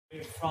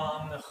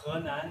From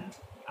Henan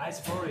Ice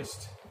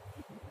Forest.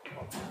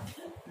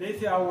 This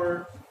is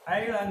our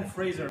island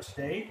freezer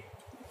today,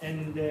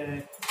 and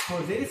for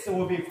this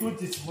will be good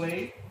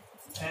display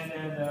and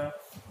then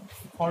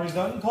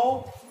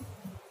horizontal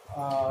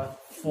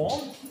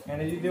form,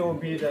 and there will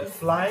be the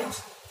slide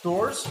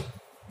doors.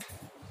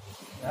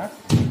 Yeah,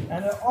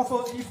 and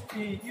also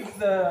if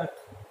the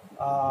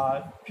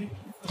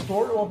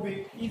door will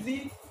be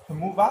easy to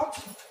move out,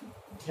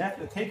 yeah,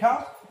 to take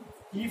out.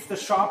 If the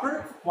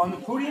shopper want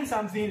to put in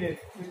something, they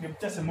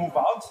just move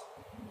out.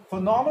 So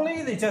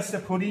normally they just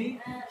put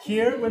in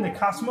here when the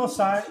customer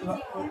side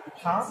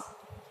comes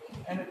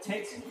and it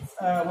takes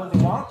what they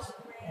want,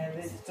 and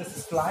they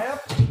just slide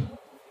up.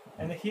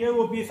 And here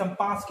will be some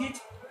basket.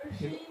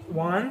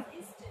 1,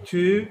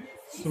 2,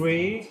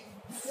 3,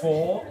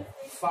 4,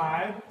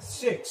 5,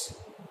 6.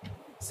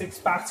 6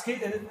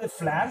 basket and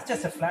flat,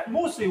 just a flat.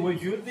 Mostly we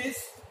use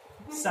this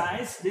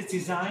size, this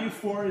design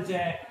for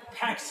the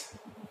packed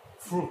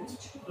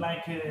fruit,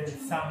 like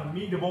some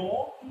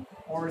meatball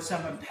or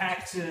some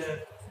packed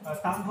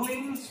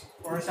dumplings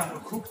or some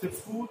cooked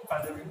food,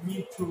 but they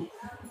need to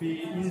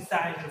be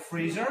inside the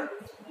freezer.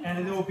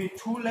 And there will be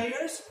 2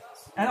 layers,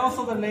 and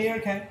also the layer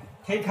can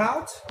take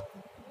out.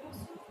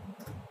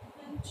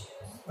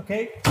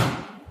 Okay,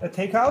 the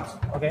takeout.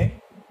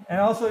 Okay, and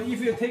also if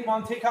you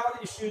want to take out,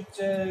 you should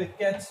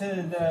get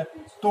the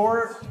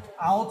door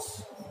out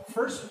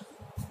first.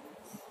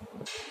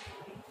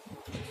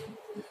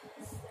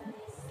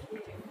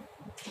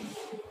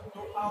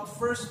 Out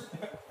first.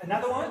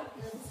 Another one.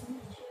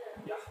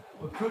 Yeah,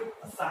 we put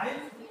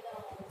aside.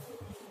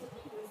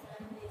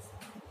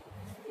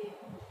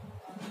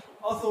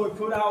 Also, we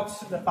put out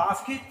the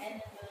basket.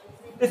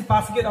 This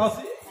basket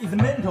also is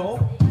metal,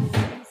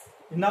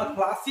 not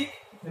plastic.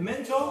 The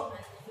metal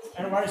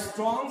and very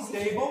strong,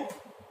 stable.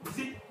 You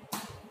see?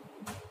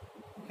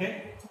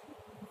 Okay.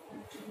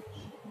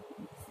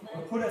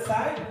 We put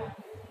aside,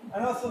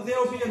 and also there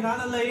will be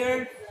another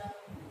layer,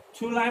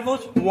 2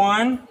 levels.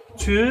 1,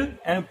 2,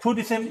 and put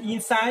them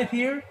inside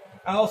here.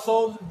 And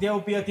also there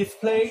will be a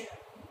display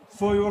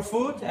for your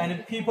food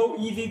and people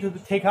easy to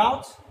take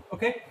out.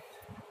 Okay,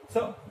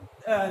 so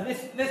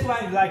this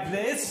one is like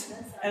this,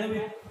 and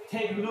we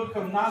take a look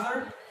at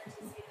another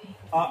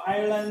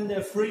island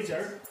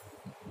freezer.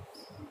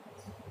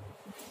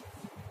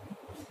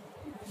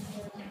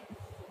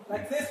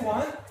 Like this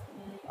one.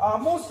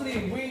 Mostly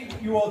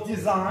you will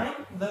design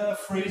the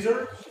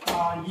freezer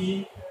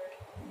in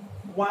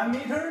 1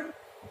 meter.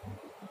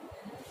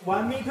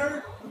 1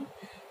 meter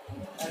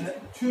and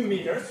 2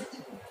 meters.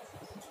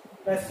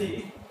 Let's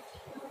see.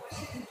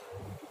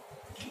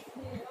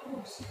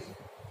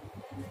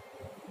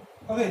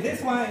 Okay,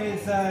 this one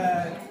is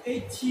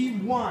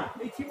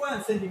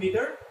 81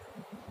 centimeter.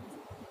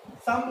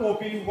 Some will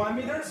be 1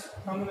 meters,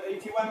 some will be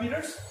 81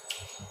 meters.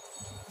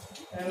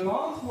 And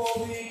long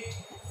will be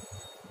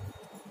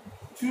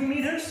 2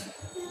 meters.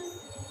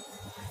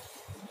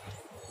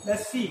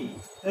 Let's see.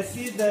 Let's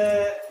see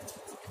the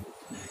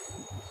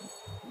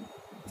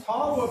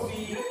tall will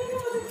be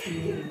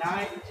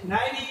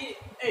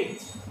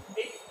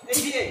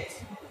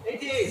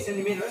 88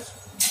 centimeters.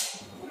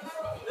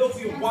 There will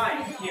be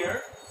wide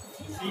here.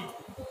 See?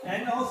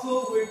 And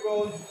also we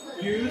will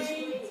use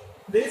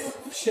this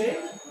shape.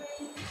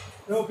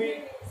 It will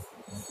be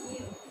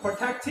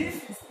protective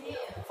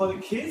for the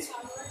kids.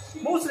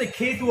 Most of the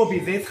kids will be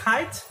this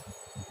height.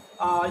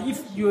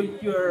 If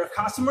your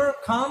customer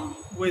come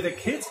with a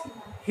kid,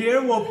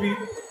 here will be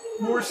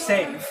more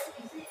safe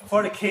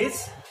for the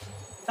kids.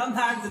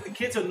 Sometimes the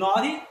kids are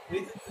naughty.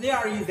 They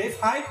are in this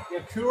height.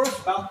 They're curious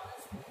about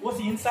what's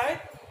inside.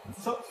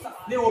 So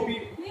they will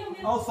be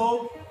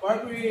also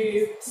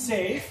very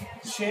safe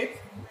shape.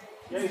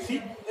 Yeah, you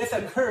see, there's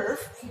a curve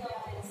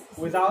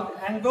without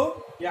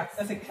angle. Yeah,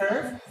 that's a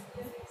curve.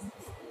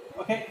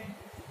 Okay,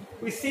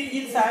 we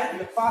see inside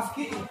the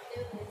basket.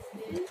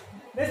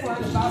 This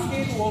one, the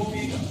basket will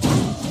be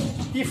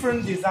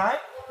different design.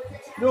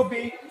 There will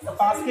be a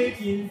basket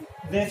in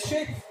this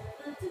shape.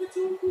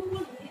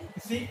 You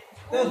see,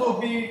 that will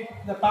be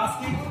the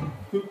basket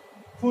to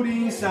put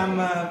in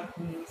some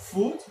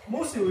food.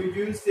 Mostly we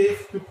use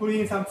this to put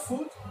in some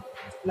food,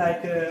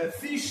 like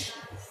fish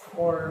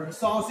or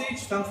sausage,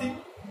 something.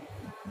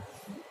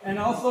 And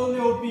also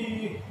there will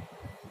be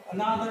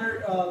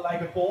another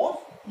like a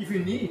bowl if you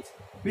need.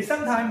 But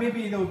sometimes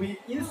maybe it will be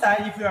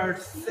inside if you are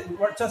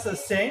just the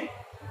same.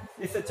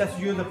 It's just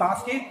use the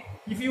basket.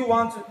 If you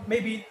want,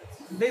 maybe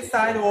this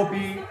side will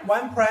be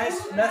one price,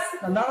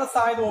 another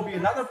side will be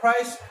another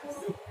price.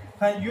 You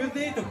can use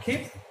it to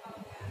keep,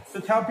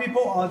 to tell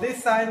people,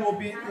 this side will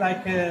be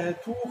like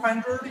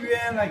 200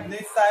 yuan, like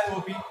this side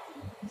will be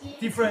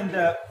different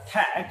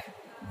tag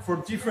for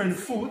different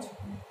food.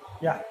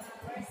 Yeah.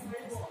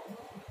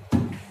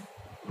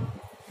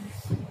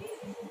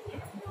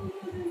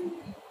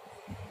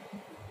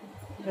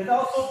 And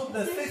also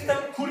the system,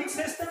 cooling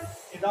system,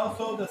 is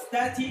also the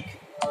static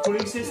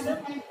cooling system.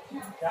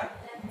 Yeah.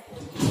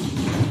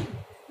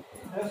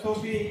 That will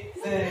be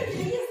the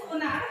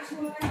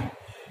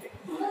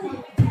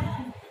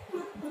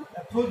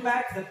put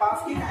back the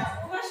basket.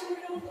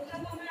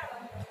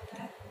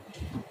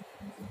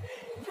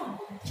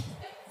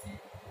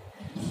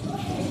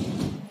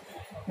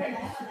 Okay.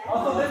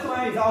 Also, this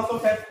one is also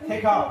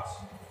take out.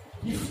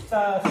 If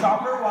the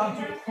shopper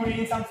wants to put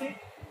in something,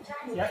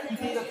 yeah,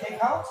 easy to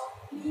take out.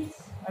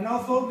 And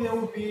also there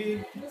will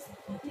be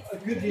a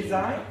good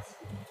design.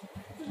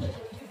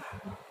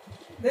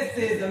 This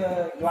is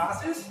the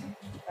glasses,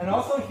 and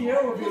also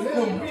here will be a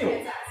little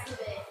wheel.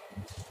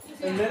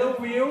 A little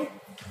wheel,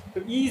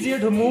 easier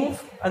to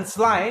move and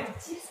slide.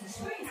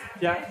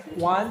 Yeah,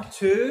 1,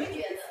 2,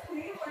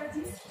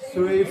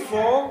 3,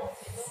 4,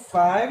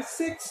 5,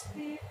 6,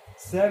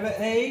 7,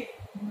 8,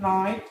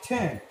 9,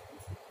 10.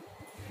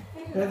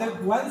 Then the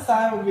one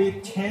side will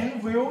be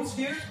 10 wheels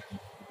here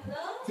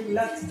to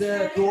let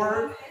the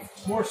door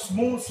more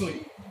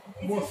smoothly.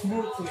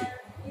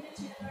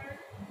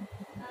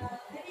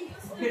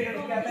 Okay,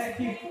 let's get back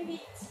here.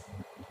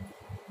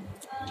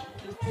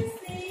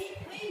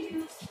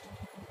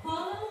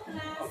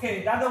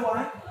 Okay, the other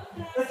one,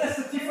 that's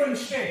a different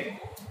shape.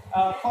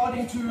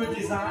 According to your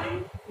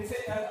design, this is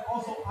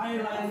also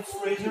Ireland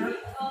treasure.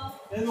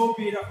 There will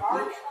be the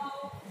arc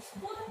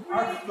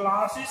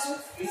glasses.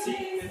 You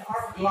see, the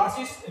arc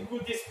glasses, a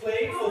good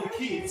display for the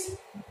kids.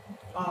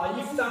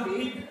 If some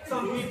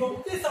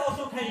people, this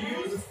also can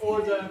use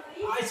for the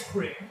ice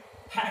cream,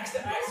 packed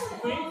ice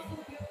cream.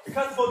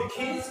 Because for the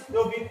kids,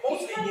 they'll be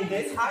mostly in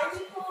this height,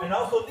 and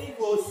also they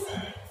will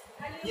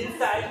see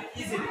inside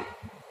easily.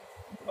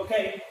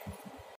 Okay,